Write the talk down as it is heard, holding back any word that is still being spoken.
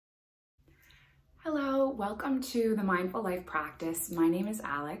Hello, welcome to the Mindful Life Practice. My name is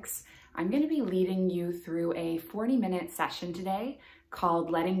Alex. I'm going to be leading you through a 40-minute session today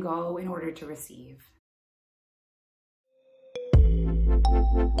called Letting Go in Order to Receive.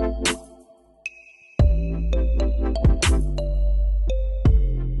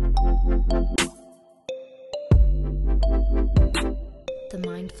 The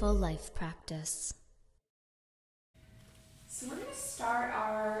Mindful Life Practice. So we're going to start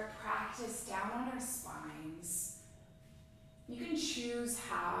our practice down on our spines. You can choose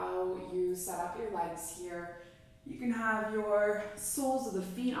how you set up your legs here. You can have your soles of the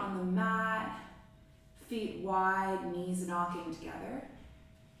feet on the mat, feet wide, knees knocking together.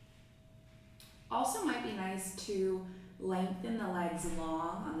 Also might be nice to lengthen the legs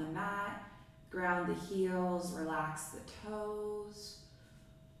long on the mat, ground the heels, relax the toes.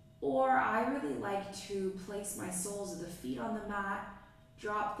 Or I really like to place my soles of the feet on the mat,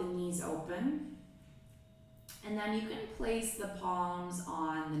 drop the knees open, and then you can place the palms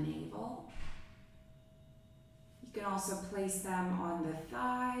on the navel. You can also place them on the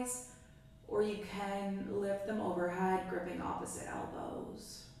thighs, or you can lift them overhead, gripping opposite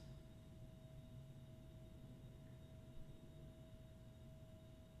elbows.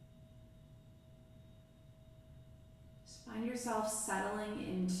 Find yourself settling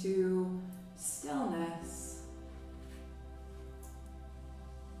into stillness,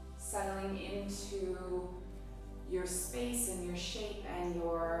 settling into your space and your shape and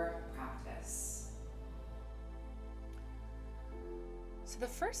your practice. So the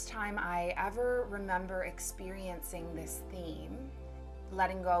first time I ever remember experiencing this theme,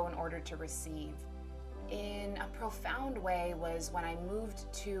 letting go in order to receive, in a profound way was when I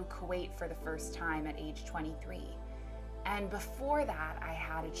moved to Kuwait for the first time at age 23. And before that, I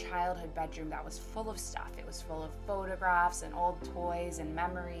had a childhood bedroom that was full of stuff. It was full of photographs and old toys and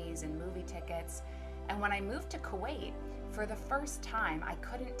memories and movie tickets. And when I moved to Kuwait, for the first time, I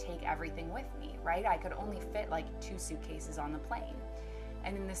couldn't take everything with me, right? I could only fit like 2 suitcases on the plane.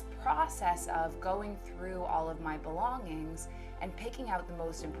 And in this process of going through all of my belongings and picking out the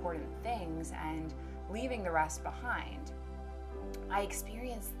most important things and leaving the rest behind, I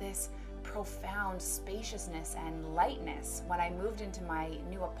experienced this profound spaciousness and lightness when I moved into my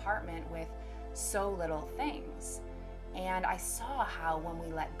new apartment with so little things. And I saw how when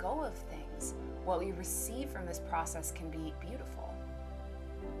we let go of things, what we receive from this process can be beautiful.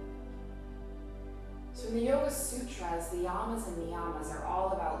 So in the Yoga Sutras, the yamas and niyamas are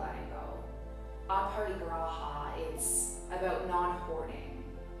all about letting go. Aparigraha, it's about non-hoarding.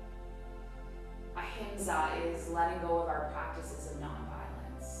 Ahimsa is letting go of our practices of non-violence.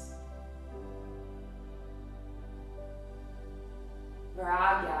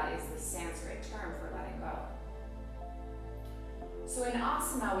 Vairagya is the Sanskrit term for letting go. So in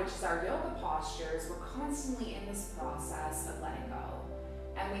asana, which is our yoga postures, we're constantly in this process of letting go.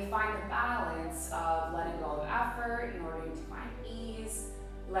 And we find the balance of letting go of effort in order to find ease,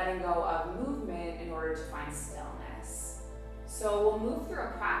 letting go of movement in order to find stillness. So we'll move through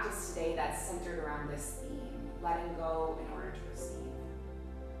a practice today that's centered around this theme, letting go in order to receive.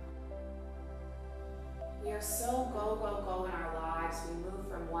 We are so go, go, go in our lives. We move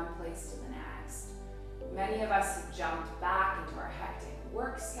from one place to the next. Many of us have jumped back into our hectic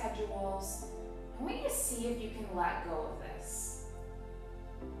work schedules. I want you to see if you can let go of this.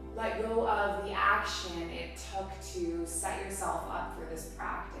 Let go of the action it took to set yourself up for this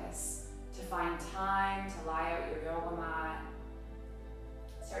practice, to find time to lie out your yoga mat.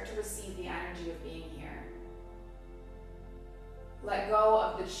 Start to receive the energy of being here. Let go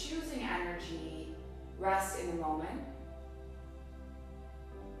of the choosing energy. Rest in the moment.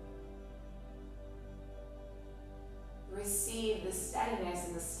 Receive the steadiness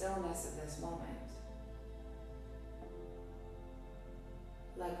and the stillness of this moment.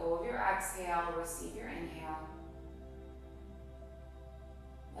 Let go of your exhale, receive your inhale.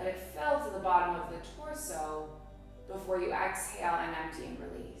 Let it fill to the bottom of the torso before you exhale and empty and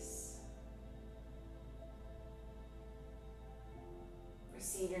release.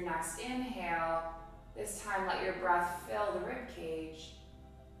 Receive your next inhale. This time, let your breath fill the rib cage.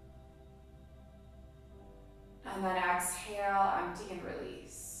 And then exhale, empty and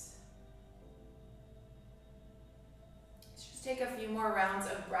release. Let's just take a few more rounds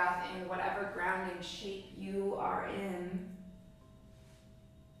of breath in whatever grounding shape you are in.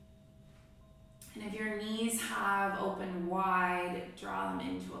 And if your knees have opened wide, draw them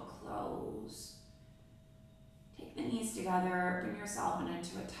into a close. Take the knees together, bring yourself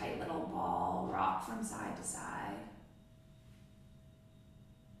into a tight little ball, rock from side to side.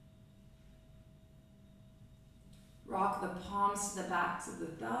 Rock the palms to the backs of the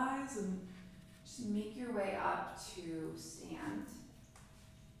thighs and Just make your way up to stand.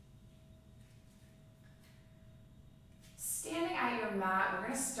 Standing at your mat, we're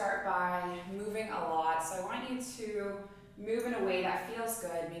going to start by moving a lot. So I want you to move in a way that feels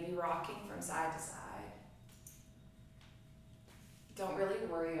good, maybe rocking from side to side. Don't really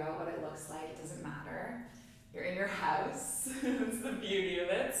worry about what it looks like, it doesn't matter. You're in your house, that's the beauty of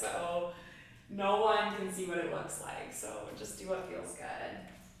it, so no one can see what it looks like, so just do what feels good.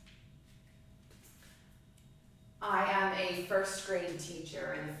 I am a first grade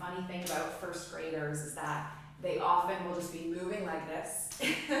teacher, and the funny thing about first graders is that they often will just be moving like this,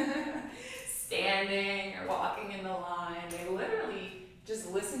 standing or walking in the line. They literally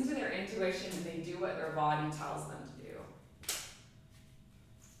just listen to their intuition and they do what their body tells them to do.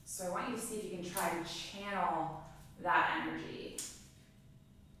 So I want you to see if you can try to channel that energy.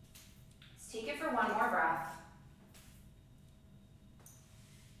 Let's take it for one more breath.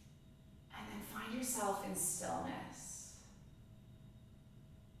 And then find yourself in stillness.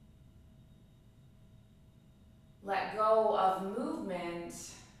 Let go of movement,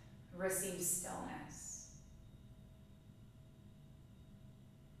 receive stillness.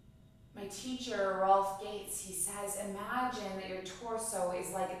 My teacher, Rolf Gates, he says, imagine that your torso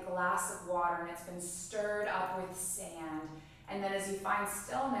is like a glass of water and it's been stirred up with sand. And then as you find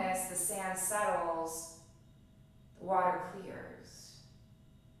stillness, the sand settles, the water clears.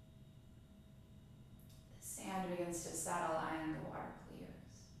 The sand begins to settle and the water clears.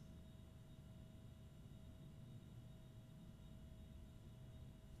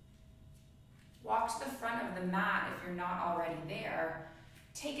 Walk to the front of the mat if you're not already there.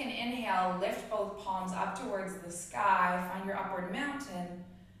 Take an inhale, lift both palms up towards the sky, find your upward mountain.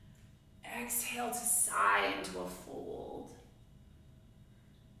 Exhale to sigh into a fold.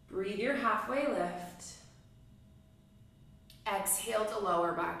 Breathe your halfway lift. Exhale to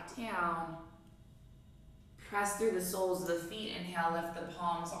lower back down. Press through the soles of the feet. Inhale, lift the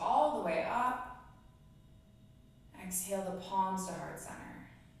palms all the way up. Exhale the palms to heart center.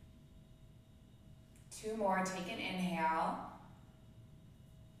 Two more, take an inhale.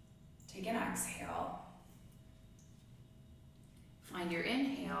 Take an exhale. Find your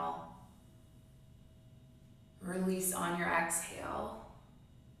inhale. Release on your exhale.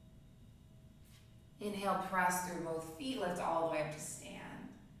 Inhale, press through both feet, lift all the way up to stand.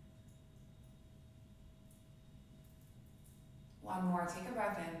 One more, take a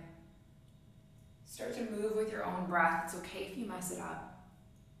breath in. Start to move with your own breath. It's okay if you mess it up.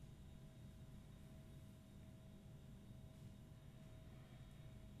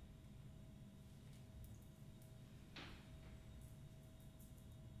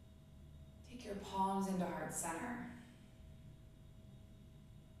 Your palms into heart center.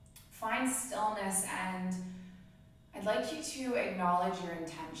 Find stillness, and I'd like you to acknowledge your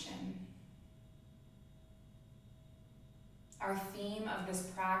intention. Our theme of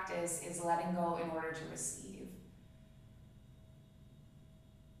this practice is letting go in order to receive.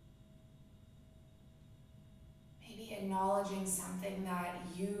 Maybe acknowledging something that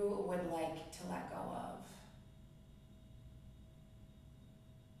you would like to let go of.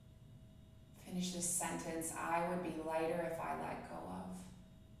 Finish this sentence, I would be lighter if I let go of.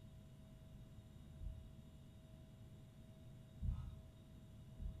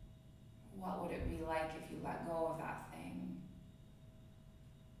 What would it be like if you let go of that thing?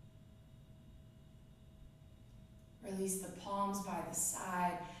 Release the palms by the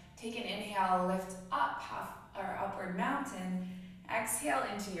side. Take an inhale, lift up, upward mountain. Exhale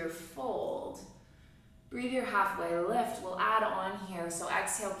into your fold. Breathe your halfway lift. We'll add on here. So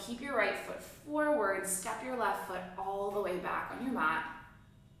exhale, keep your right foot forward, step your left foot all the way back on your mat.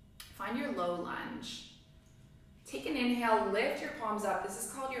 Find your low lunge. Take an inhale, lift your palms up. This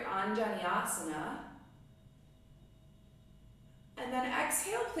is called your asana. And then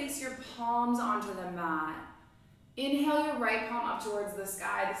exhale, place your palms onto the mat. Inhale your right palm up towards the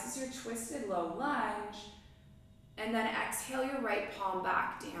sky. This is your twisted low lunge. And then exhale your right palm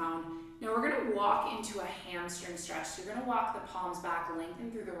back down. Now we're gonna walk into a hamstring stretch. So you're gonna walk the palms back, lengthen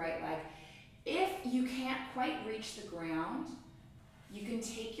through the right leg. If you can't quite reach the ground, you can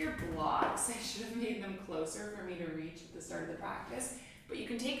take your blocks. I should have made them closer for me to reach at the start of the practice, but you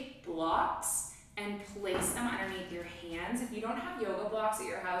can take blocks and place them underneath your hands. If you don't have yoga blocks at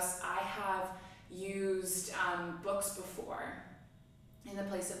your house, I have used books before in the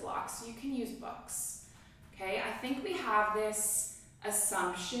place of blocks, so you can use books. Okay, I think we have this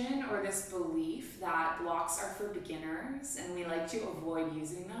assumption or this belief that blocks are for beginners and we like to avoid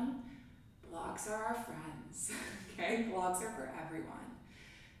using them. Blocks are our friends, okay? Blocks are for everyone.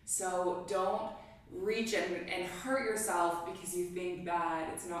 So don't reach and hurt yourself because you think that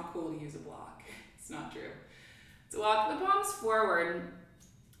it's not cool to use a block. It's not true. So walk the palms forward,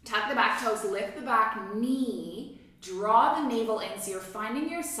 tuck the back toes, lift the back knee, draw the navel in so you're finding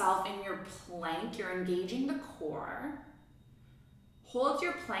yourself in your plank. You're engaging the core. Hold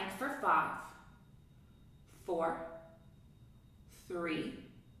your plank for 5, 4, 3,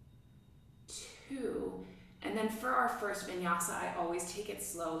 2, and then for our first vinyasa, I always take it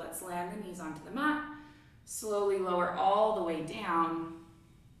slow. Let's land the knees onto the mat. Slowly lower all the way down.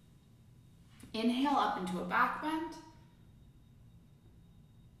 Inhale up into a back bend.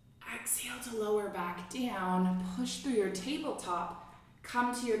 Exhale to lower back down. Push through your tabletop.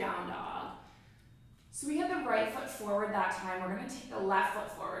 Come to your down dog. So we had the right foot forward that time. We're going to take the left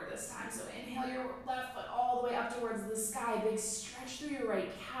foot forward this time. So inhale your left foot all the way up towards the sky. Big stretch through your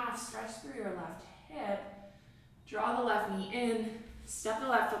right calf. Stretch through your left hip. Draw the left knee in. Step the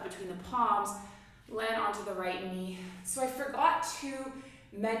left foot between the palms. Land onto the right knee. So I forgot to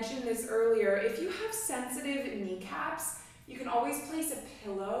mention this earlier. If you have sensitive kneecaps, you can always place a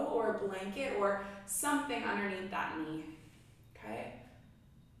pillow or a blanket or something underneath that knee. Okay?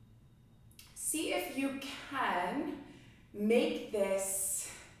 See if you can make this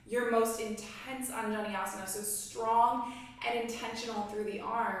your most intense Anjaneyasana, so strong and intentional through the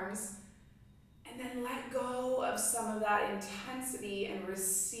arms, and then let go of some of that intensity and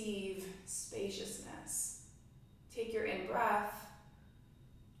receive spaciousness. Take your in-breath.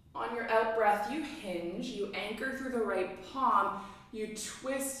 On your out-breath, you hinge, you anchor through the right palm, you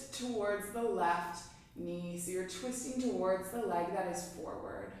twist towards the left knee, so you're twisting towards the leg that is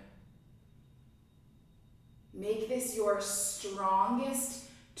forward. Make this your strongest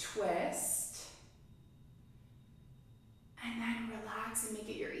twist, and then relax and make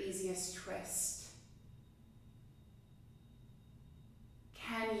it your easiest twist.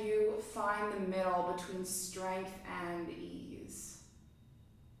 Can you find the middle between strength and ease?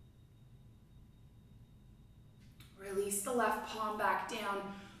 Release the left palm back down.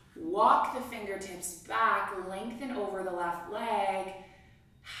 Walk the fingertips back. Lengthen over the left leg.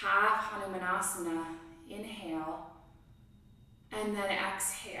 Half Hanumanasana. Inhale. And then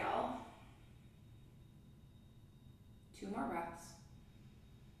exhale. 2 more breaths.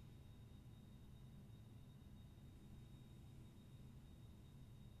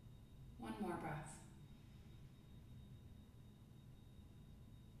 One more breath.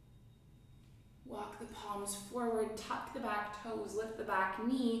 Walk the palms forward, tuck the back toes, lift the back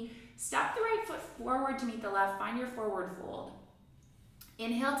knee, step the right foot forward to meet the left, find your forward fold.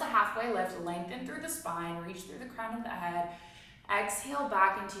 Inhale to halfway lift, lengthen through the spine, reach through the crown of the head. Exhale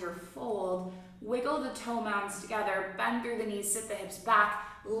back into your fold, wiggle the toe mounds together, bend through the knees, sit the hips back,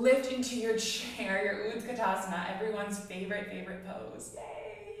 lift into your chair, your Utkatasana, everyone's favorite pose.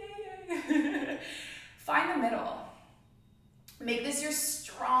 Yay. Find the middle. Make this your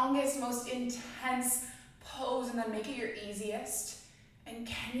strongest, most intense pose, and then make it your easiest. And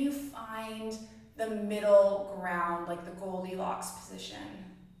can you find the middle ground, like the Goldilocks position?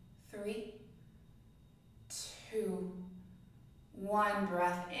 3, 2, 1.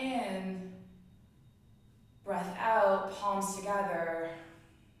 Breath in, breath out, palms together.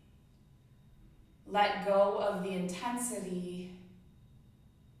 Let go of the intensity.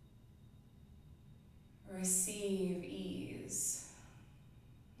 Receive ease.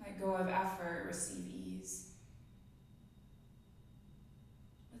 Let go of effort, receive ease.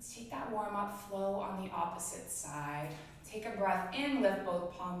 Let's take that warm-up flow on the opposite side. Take a breath in, lift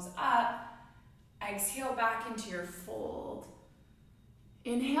both palms up. Exhale back into your fold.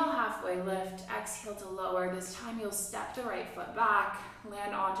 Inhale, halfway lift. Exhale to lower. This time you'll step the right foot back,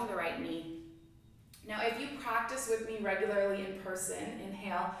 land onto the right knee. Now, if you practice with me regularly in person,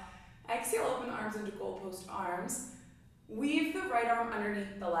 inhale. Exhale, open the arms into goalpost arms. Weave the right arm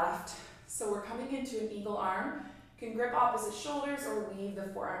underneath the left. So we're coming into an eagle arm. You can grip opposite shoulders or weave the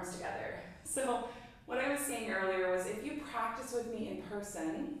forearms together. So what I was saying earlier was if you practice with me in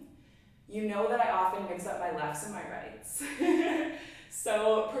person, you know that I often mix up my lefts and my rights.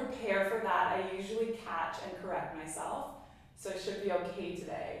 So prepare for that. I usually catch and correct myself. So it should be okay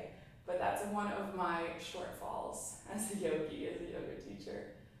today. But that's one of my shortfalls as a yogi, as a yoga teacher.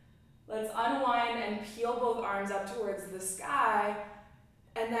 Let's unwind and peel both arms up towards the sky.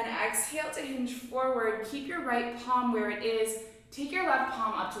 And then exhale to hinge forward. Keep your right palm where it is. Take your left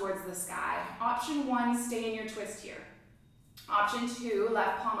palm up towards the sky. Option 1, stay in your twist here. Option 2,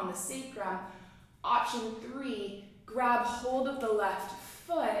 left palm on the sacrum. Option 3, grab hold of the left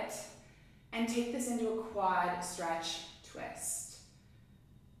foot and take this into a quad stretch twist.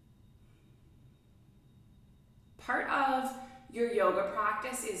 Part of your yoga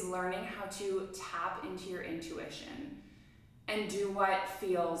practice is learning how to tap into your intuition and do what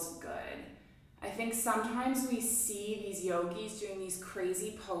feels good. I think sometimes we see these yogis doing these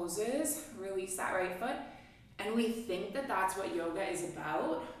crazy poses, release that right foot, and we think that that's what yoga is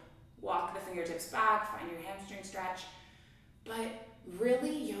about. Walk the fingertips back, find your hamstring stretch. But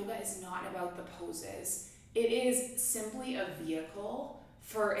really, yoga is not about the poses. It is simply a vehicle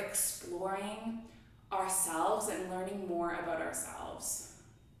for exploring ourselves and learning more about ourselves.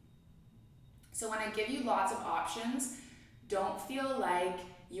 So when I give you lots of options, don't feel like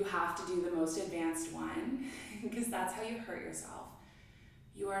you have to do the most advanced one, because that's how you hurt yourself.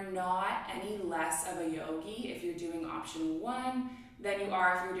 You are not any less of a yogi if you're doing option 1 than you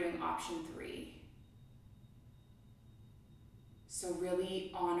are if you're doing option 3. So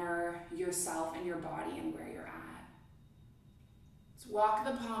really honor yourself and your body and where you're at. Let's walk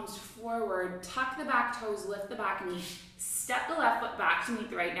the palms forward, tuck the back toes, lift the back knee, step the left foot back to meet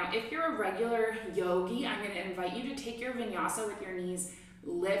the right. Now, if you're a regular yogi, I'm going to invite you to take your vinyasa with your knees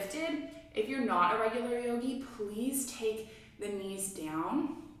lifted. If you're not a regular yogi, please take the knees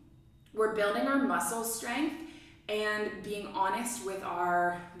down. We're building our muscle strength and being honest with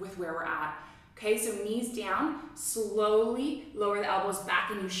where we're at. Okay, so knees down, slowly lower the elbows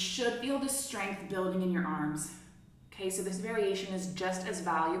back, and you should feel the strength building in your arms. Okay, so this variation is just as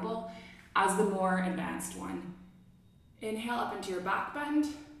valuable as the more advanced one. Inhale up into your back bend.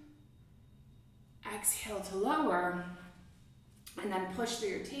 Exhale to lower. And then push through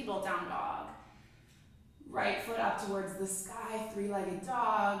your table, down dog. Right foot up towards the sky, 3-legged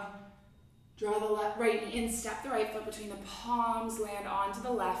dog. Draw the right knee in, step the right foot between the palms, land onto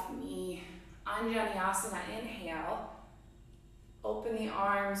the left knee. Anjaneyasana, inhale. Open the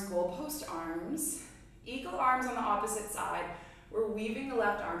arms, goalpost arms. Eagle arms on the opposite side. We're weaving the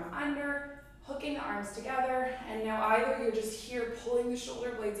left arm under, hooking the arms together, and now either you're just here pulling the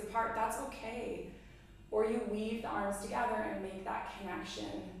shoulder blades apart, that's okay. Or you weave the arms together and make that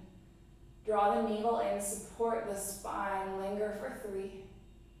connection. Draw the navel in, support the spine, linger for 3,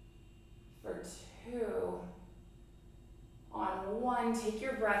 for 2, on 1, take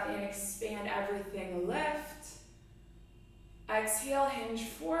your breath in, expand everything, lift. Exhale, hinge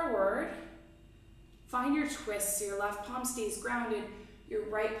forward. Find your twist so your left palm stays grounded, your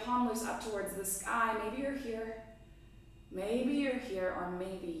right palm lifts up towards the sky. Maybe you're here, or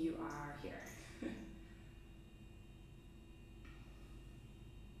maybe you are here.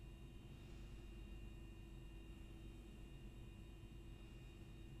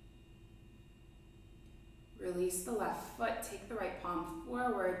 Release the left foot, take the right palm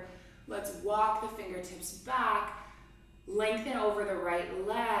forward. Let's walk the fingertips back. Lengthen over the right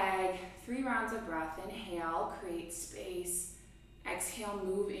leg. 3 rounds of breath. Inhale, create space. Exhale,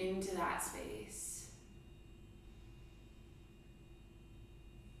 move into that space.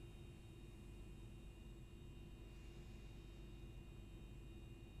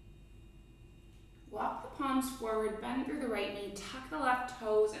 Walk the palms forward, bend through the right knee, tuck the left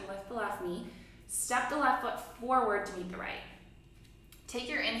toes and lift the left knee. Step the left foot forward to meet the right. Take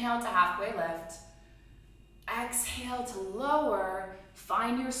your inhale to halfway lift. Exhale to lower.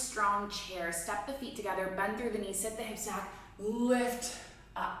 Find your strong chair. Step the feet together, bend through the knees, sit the hips back, lift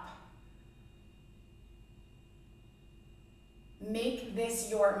up. Make this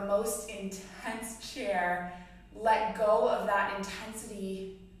your most intense chair. Let go of that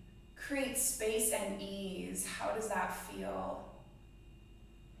intensity. Create space and ease. How does that feel?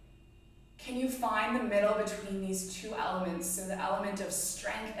 Can you find the middle between these 2 elements? So the element of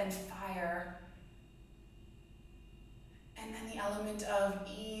strength and fire, and then the element of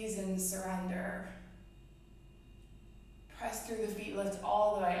ease and surrender. Press through the feet, lift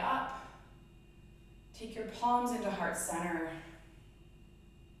all the way up. Take your palms into heart center.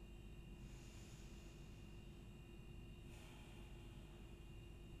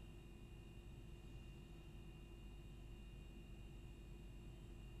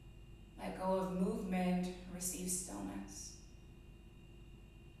 Let go of movement, receive stillness.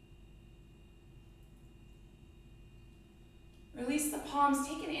 Release the palms,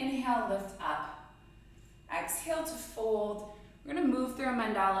 take an inhale, lift up. Exhale to fold. We're gonna move through a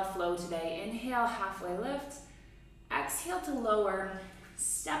mandala flow today. Inhale, halfway lift. Exhale to lower.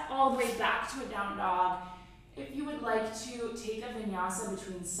 Step all the way back to a down dog. If you would like to take a vinyasa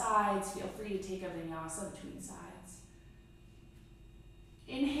between sides, feel free to take a vinyasa between sides.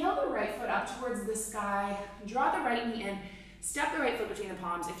 Inhale the right foot up towards the sky. Draw the right knee in. Step the right foot between the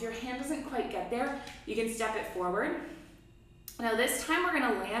palms. If your hand doesn't quite get there, you can step it forward. Now this time we're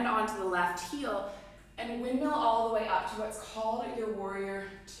going to land onto the left heel and windmill all the way up to what's called your warrior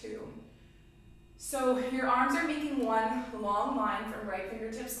 2. So your arms are making one long line from right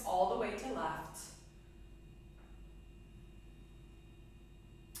fingertips all the way to left.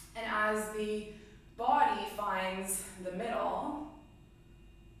 And as the body finds the middle,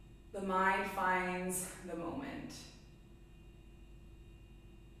 the mind finds the moment.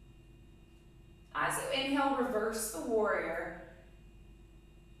 As you inhale, reverse the warrior.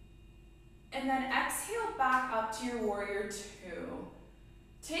 And then exhale back up to your warrior two.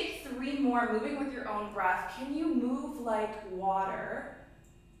 Take 3 more, moving with your own breath. Can you move like water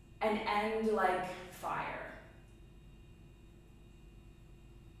and end like fire?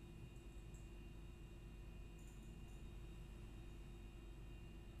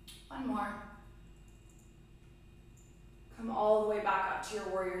 One more. Come all the way back up to your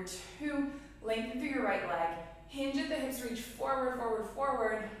warrior two. Lengthen through your right leg. Hinge at the hips, reach forward, forward,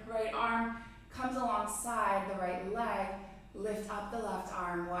 forward. Right arm comes alongside the right leg. Lift up the left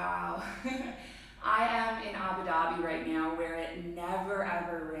arm. Wow. I am in Abu Dhabi right now where it never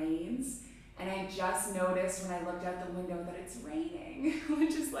ever rains. And I just noticed when I looked out the window that it's raining,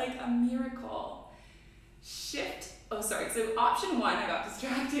 which is like a miracle. Shift. Oh, sorry. So option 1, I got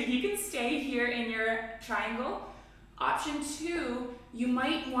distracted. You can stay here in your triangle. Option 2, you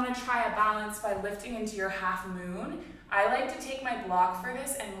might want to try a balance by lifting into your half moon. I like to take my block for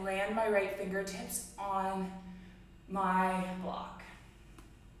this and land my right fingertips on my block.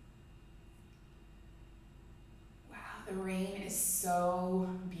 Wow, the rain is so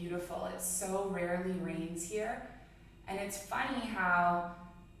beautiful. It so rarely rains here. And it's funny how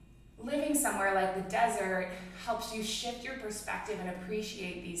living somewhere like the desert helps you shift your perspective and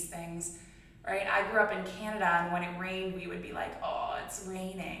appreciate these things, right? I grew up in Canada, and when it rained, we would be like, oh, it's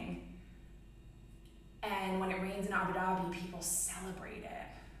raining. And when it rains in Abu Dhabi, people celebrate it.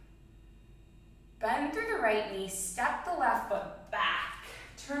 Bend through the right knee, step the left foot back.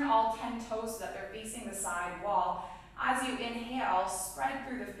 Turn all 10 toes so that they're facing the side wall. As you inhale, spread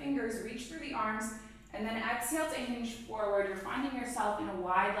through the fingers, reach through the arms, and then exhale to hinge forward. You're finding yourself in a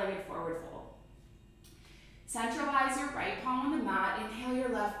wide-legged forward fold. Centralize your right palm on the mat. Inhale your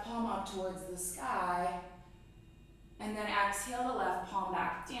left palm up towards the sky. And then exhale the left palm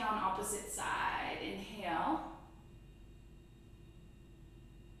back down, opposite side. Inhale.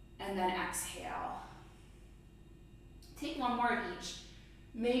 And then exhale. Take 1 more of each.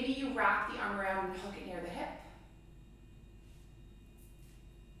 Maybe you wrap the arm around and hook it near the hip.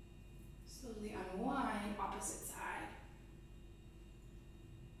 Slowly unwind, opposite side.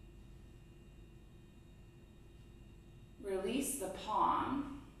 Release the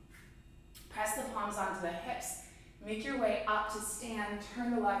palm. Press the palms onto the hips. Make your way up to stand.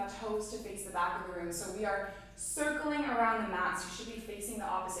 Turn the left toes to face the back of the room. So we are circling around the mat, so you should be facing the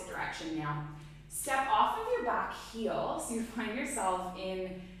opposite direction now. Step off of your back heel, so you find yourself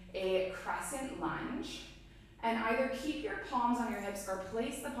in a crescent lunge. And either keep your palms on your hips or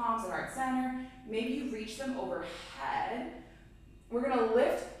place the palms at heart center. Maybe you reach them overhead. We're gonna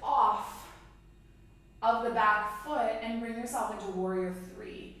lift off of the back foot and bring yourself into warrior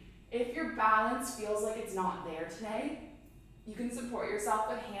three. If your balance feels like it's not there today, you can support yourself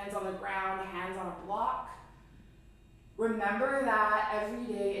with hands on the ground, hands on a block. Remember that every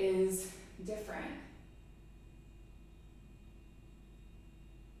day is different.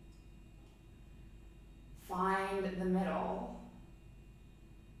 Find the middle.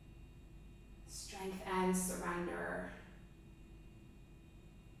 Strength and surrender.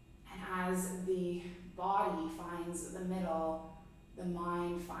 And as the body finds the middle, the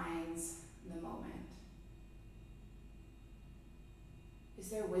mind finds the moment. Is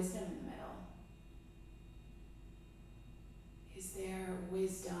there wisdom in the middle? Is there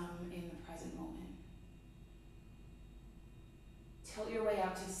wisdom in the present moment? Tilt your way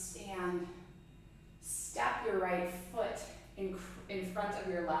up to stand. Step your right foot in front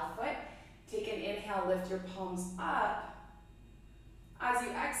of your left foot. Take an inhale, lift your palms up. As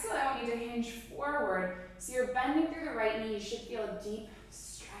you exhale, I want you to hinge forward. So you're bending through the right knee. You should feel a deep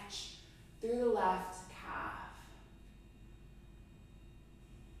stretch through the left calf.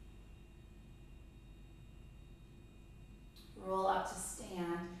 Roll up to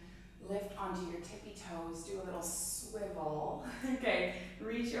stand. Lift onto your tippy toes. Do a little swivel. Okay,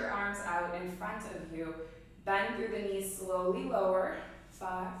 reach your arms out in front of you. Bend through the knees, slowly lower.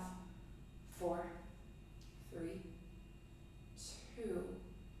 5, 4, 3, 2.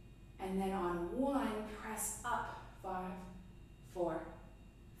 And then on 1, press up. 5, 4,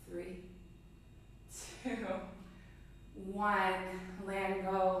 3, 2, 1. Land,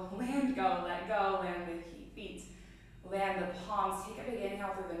 go, let go, land the feet. Land the palms. Take a big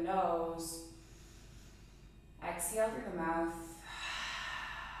inhale through the nose. Exhale through the mouth.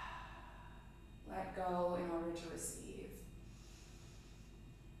 Let go in order to receive.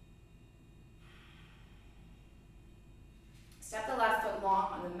 Step the left foot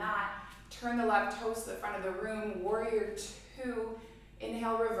long on the mat. Turn the left toes to the front of the room. Warrior two.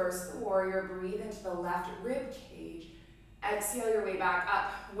 Inhale, reverse the warrior. Breathe into the left rib cage. Exhale your way back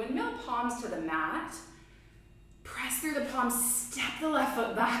up. Windmill palms to the mat. Press through the palms, step the left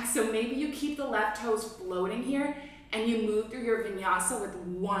foot back. So maybe you keep the left toes floating here and you move through your vinyasa with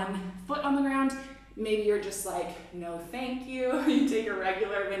one foot on the ground. Maybe you're just like, no thank you. You take a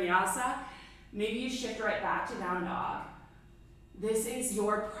regular vinyasa. Maybe you shift right back to down dog. This is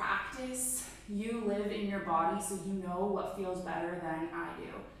your practice. You live in your body, so you know what feels better than I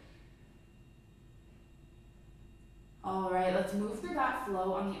do. All right, let's move through that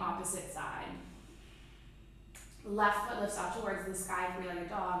flow on the opposite side. Left foot lifts up towards the sky, three-legged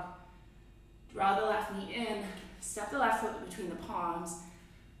dog. Draw the left knee in, step the left foot between the palms,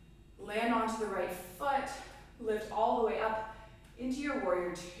 land onto the right foot, lift all the way up into your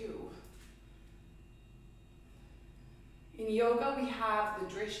warrior two. In yoga, we have the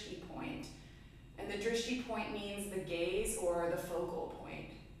drishti point, and the drishti point means the gaze or the focal point.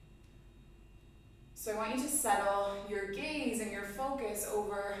 So I want you to settle your gaze and your focus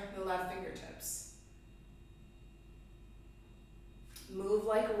over the left fingertips. Move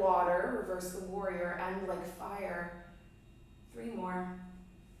like water, reverse the warrior, end like fire. 3 more.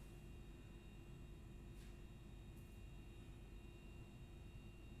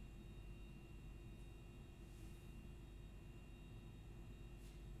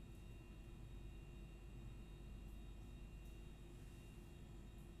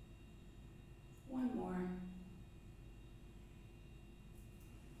 One more.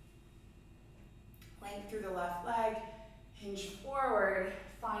 Length through the left leg. Hinge forward,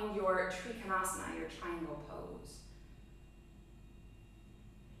 find your Trikonasana, your triangle pose.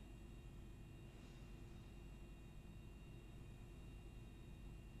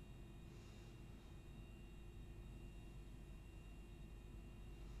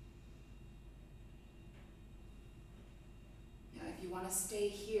 Now if you want to stay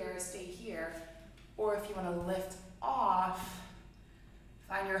here, stay here. Or if you want to lift off,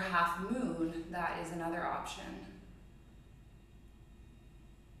 find your half moon. That is another option.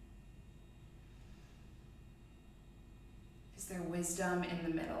 Is there wisdom in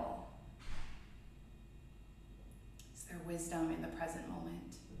the middle? Is there wisdom in the present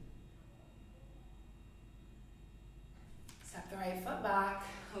moment? Step the right foot back,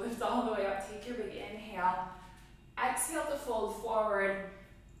 lift all the way up, take your big inhale. Exhale to fold forward.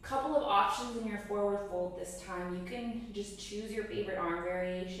 Couple of options in your forward fold this time. You can just choose your favorite arm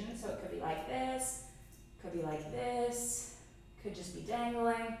variation. So it could be like this, could be like this, could just be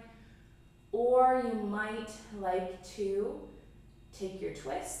dangling. Or you might like to take your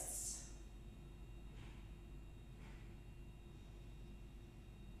twists.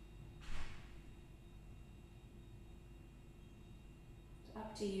 It's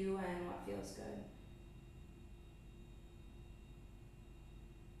up to you and what feels good.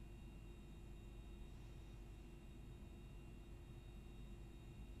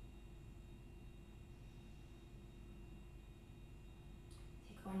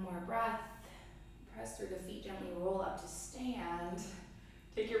 Take one more breath. Press through the feet, gently roll up to stand.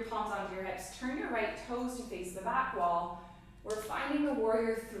 Take your palms onto your hips. Turn your right toes to face the back wall. We're finding the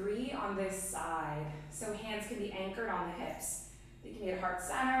warrior three on this side. So hands can be anchored on the hips. They can be at heart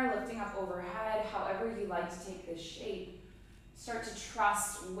center, lifting up overhead, however you like to take this shape. Start to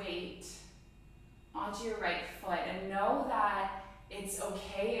trust weight onto your right foot and know that it's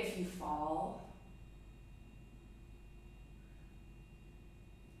okay if you fall.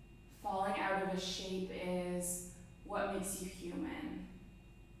 Falling out of a shape is what makes you human.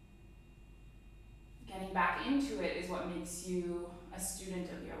 Getting back into it is what makes you a student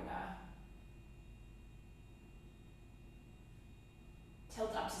of yoga.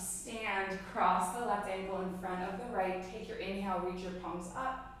 Tilt up to stand, cross the left ankle in front of the right. Take your inhale, reach your palms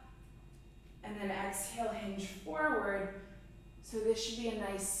up. And then exhale, hinge forward. So this should be a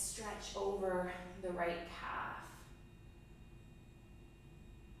nice stretch over the right calf.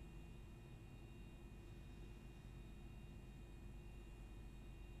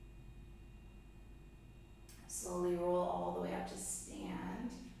 Slowly roll all the way up to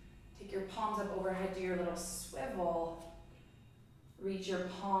stand. Take your palms up overhead, do your little swivel. Reach your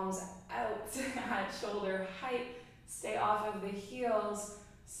palms out at shoulder height. Stay off of the heels.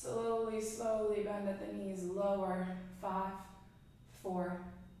 Slowly, slowly bend at the knees, lower. 5, 4,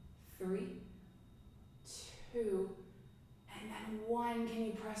 3, 2, and then 1. Can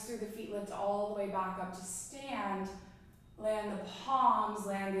you press through the feet, lift all the way back up to stand. Land the palms,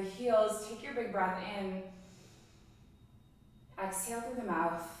 land the heels. Take your big breath in. Exhale through the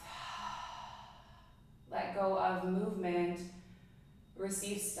mouth. Let go of movement.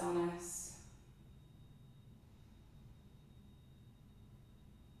 Receive stillness.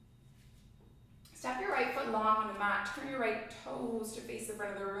 Step your right foot long on the mat. Turn your right toes to face the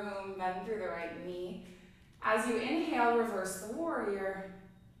front of the room. Bend through the right knee. As you inhale, reverse the warrior.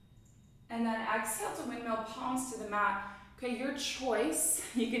 And then exhale to windmill, palms to the mat. Okay, your choice.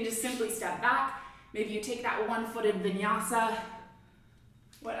 You can just simply step back. Maybe you take that one-footed vinyasa.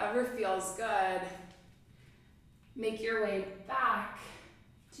 Whatever feels good. Make your way back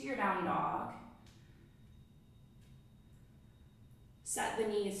to your down dog. Set the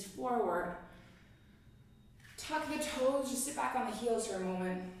knees forward. Tuck the toes, just sit back on the heels for a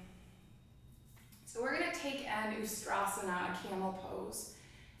moment. So we're gonna take an Ustrasana, a camel pose.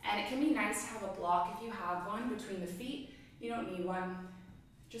 And it can be nice to have a block if you have one between the feet. You don't need one,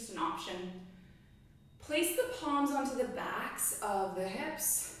 just an option. Place the palms onto the backs of the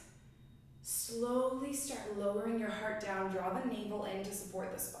hips. Slowly start lowering your heart down. Draw the navel in to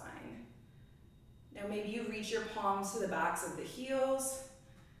support the spine. Now maybe you reach your palms to the backs of the heels.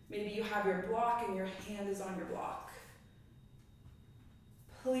 Maybe you have your block and your hand is on your block.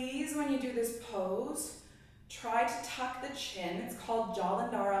 Please, when you do this pose, try to tuck the chin. It's called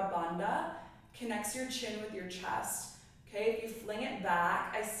Jalandhara Bandha. Connects your chin with your chest. Okay, if you fling it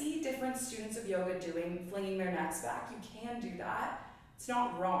back, I see different students of yoga flinging their necks back. You can do that. It's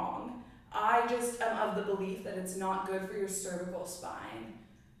not wrong. I just am of the belief that it's not good for your cervical spine.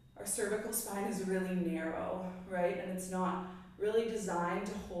 Our cervical spine is really narrow, right? And it's not really designed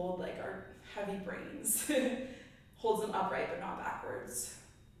to hold like our heavy brains. Holds them upright but not backwards.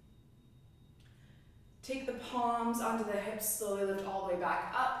 Take the palms onto the hips, slowly lift all the way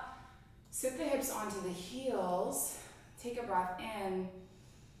back up. Sit the hips onto the heels. Take a breath in,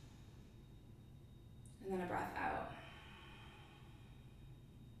 and then a breath out.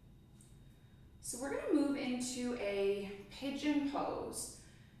 So we're gonna move into a pigeon pose.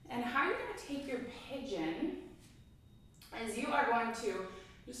 And how you're gonna take your pigeon is you are going to,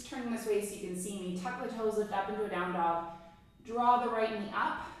 just turn this way so you can see me, tuck the toes, lift up into a down dog, draw the right knee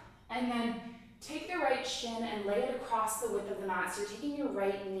up, and then take the right shin and lay it across the width of the mat. So you're taking your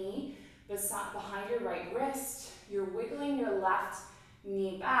right knee behind your right wrist. You're wiggling your left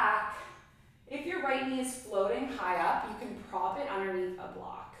knee back. If your right knee is floating high up, you can prop it underneath a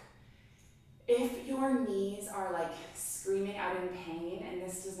block. If your knees are like screaming out in pain and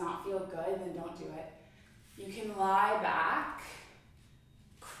this does not feel good, then don't do it. You can lie back,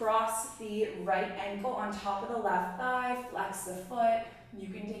 cross the right ankle on top of the left thigh, flex the foot. You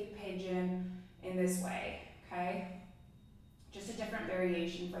can take pigeon in this way, okay? Just a different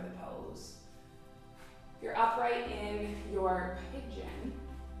variation for the pose. If you're upright in your pigeon,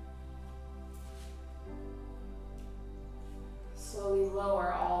 slowly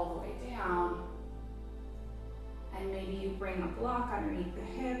lower all the way down. And maybe you bring a block underneath the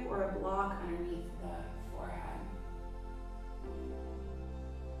hip or a block underneath the forehead.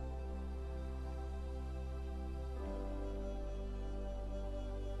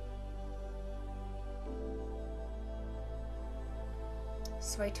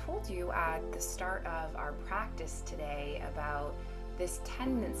 So I told you at the start of our practice today about this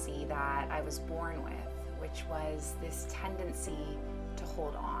tendency that I was born with, which was this tendency to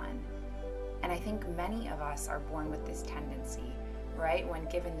hold on. And I think many of us are born with this tendency, right? When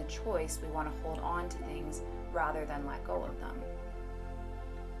given the choice, we want to hold on to things rather than let go of them.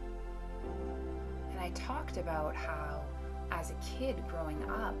 And I talked about how as a kid growing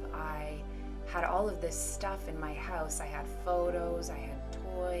up, I had all of this stuff in my house. I had photos, I had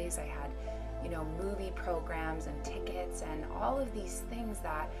toys, I had, movie programs and tickets and all of these things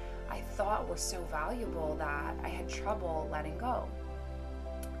that I thought were so valuable that I had trouble letting go.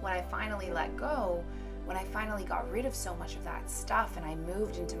 When I finally let go, when I finally got rid of so much of that stuff and I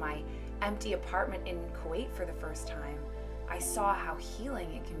moved into my empty apartment in Kuwait for the first time, I saw how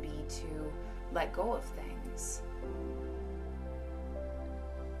healing it can be to let go of things.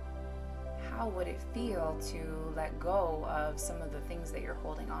 How would it feel to let go of some of the things that you're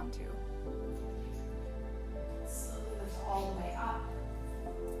holding on to? Slowly lift all the way up.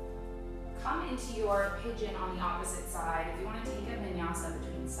 Come into your pigeon on the opposite side. If you want to take a vinyasa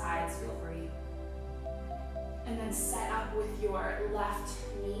between sides, feel free. And then set up with your left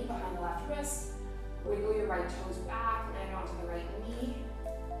knee behind the left wrist. Wiggle your right toes back, land onto the right knee,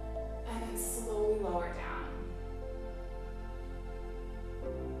 and then slowly lower down.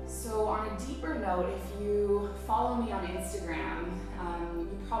 So on a deeper note, if you follow me on Instagram,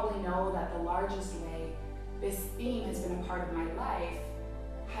 you probably know that the largest way this theme has been a part of my life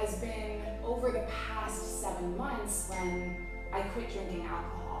has been over the past 7 months when I quit drinking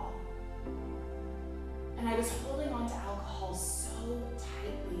alcohol. And I was holding on to alcohol so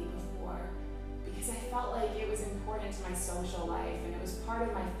tightly before because I felt like it was important to my social life and it was part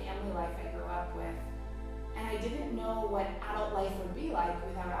of my family life I grew up with. And I didn't know what adult life would be like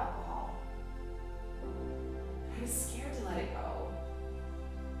without alcohol. I was scared to let it go.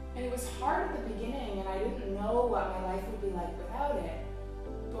 And it was hard at the beginning and I didn't know what my life would be like without it.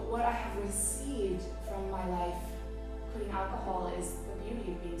 But what I have received from my life quitting alcohol is the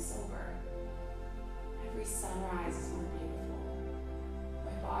beauty of being sober. Every sunrise is more beautiful.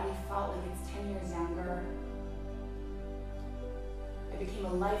 My body felt like it's 10 years younger. I became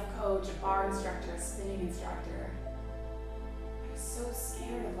a life coach, a bar instructor, a spinning instructor. I was so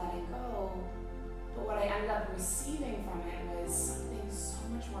scared of letting go, but what I ended up receiving from it was something so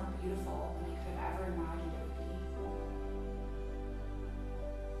much more beautiful than I could have ever imagined it would be.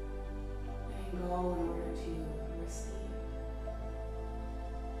 Letting go in order to receive.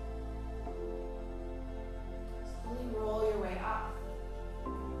 Slowly roll your way up.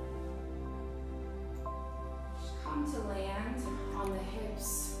 Just come to land on the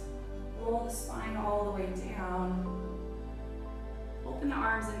hips. Roll the spine all the way down. Open the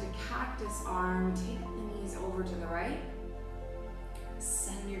arms into cactus arm. Take the knees over to the right.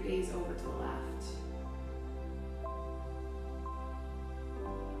 Send your gaze over to the left.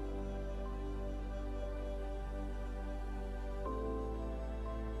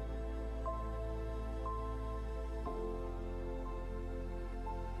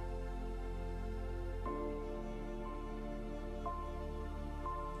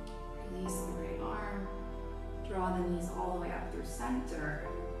 Release the right arm. Draw the knees all the way up through center.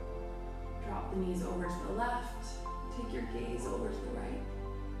 Drop the knees over to the left. Take your gaze over to the right.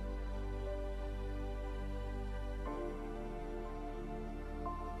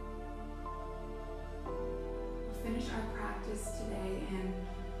 We'll finish our practice today in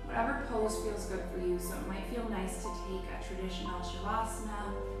whatever pose feels good for you. So it might feel nice to take a traditional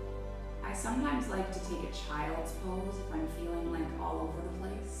shavasana. I sometimes like to take a child's pose if I'm feeling like all over the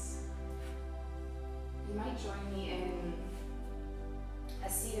place. You might join me in a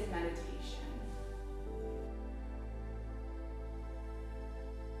seated meditation.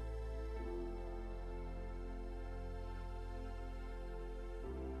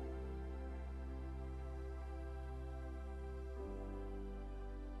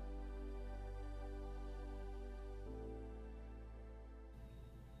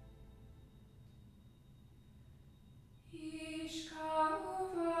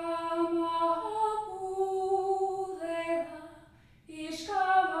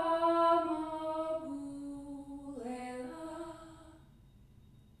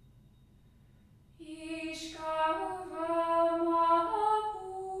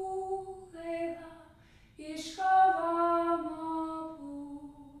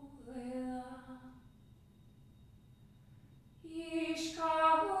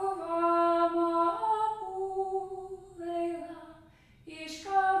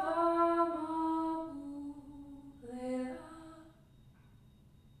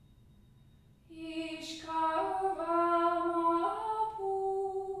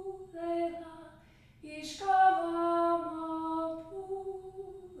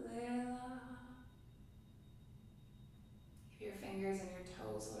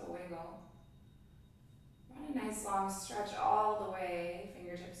 Long stretch all the way,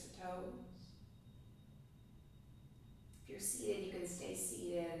 fingertips to toes. If you're seated, you can stay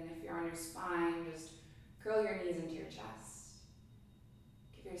seated, and if you're on your spine, just curl your knees into your chest.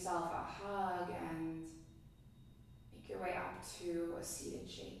 Give yourself a hug and make your way up to a seated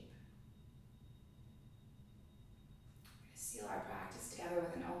shape. We're going to seal our practice together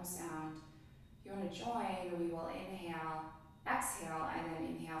with an Om sound. If you want to join, we will inhale, exhale, and then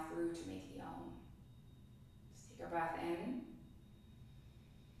inhale through to make the Om. Take a breath in,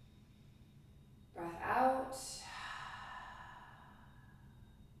 breath out,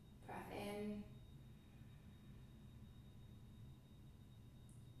 breath in.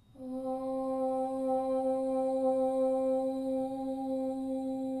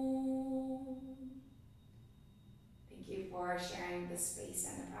 Thank you for sharing the space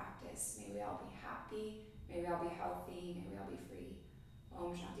and the practice. May we all be happy, may we all be healthy, may we all be free.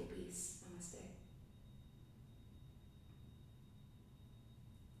 Om Shanti, peace. Namaste.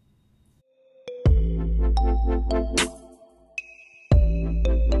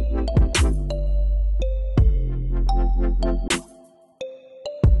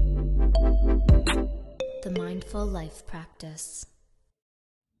 The Mindful Life Practice.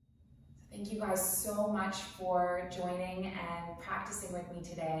 Thank you guys so much for joining and practicing with me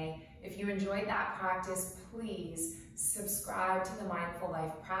today. If you enjoyed that practice, please subscribe to the Mindful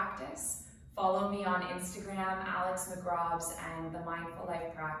Life Practice. Follow me on Instagram, Alex McGrobs, and the Mindful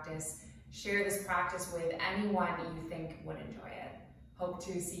Life Practice. Share this practice with anyone you think would enjoy it. Hope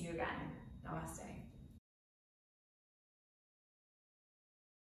to see you again. Namaste.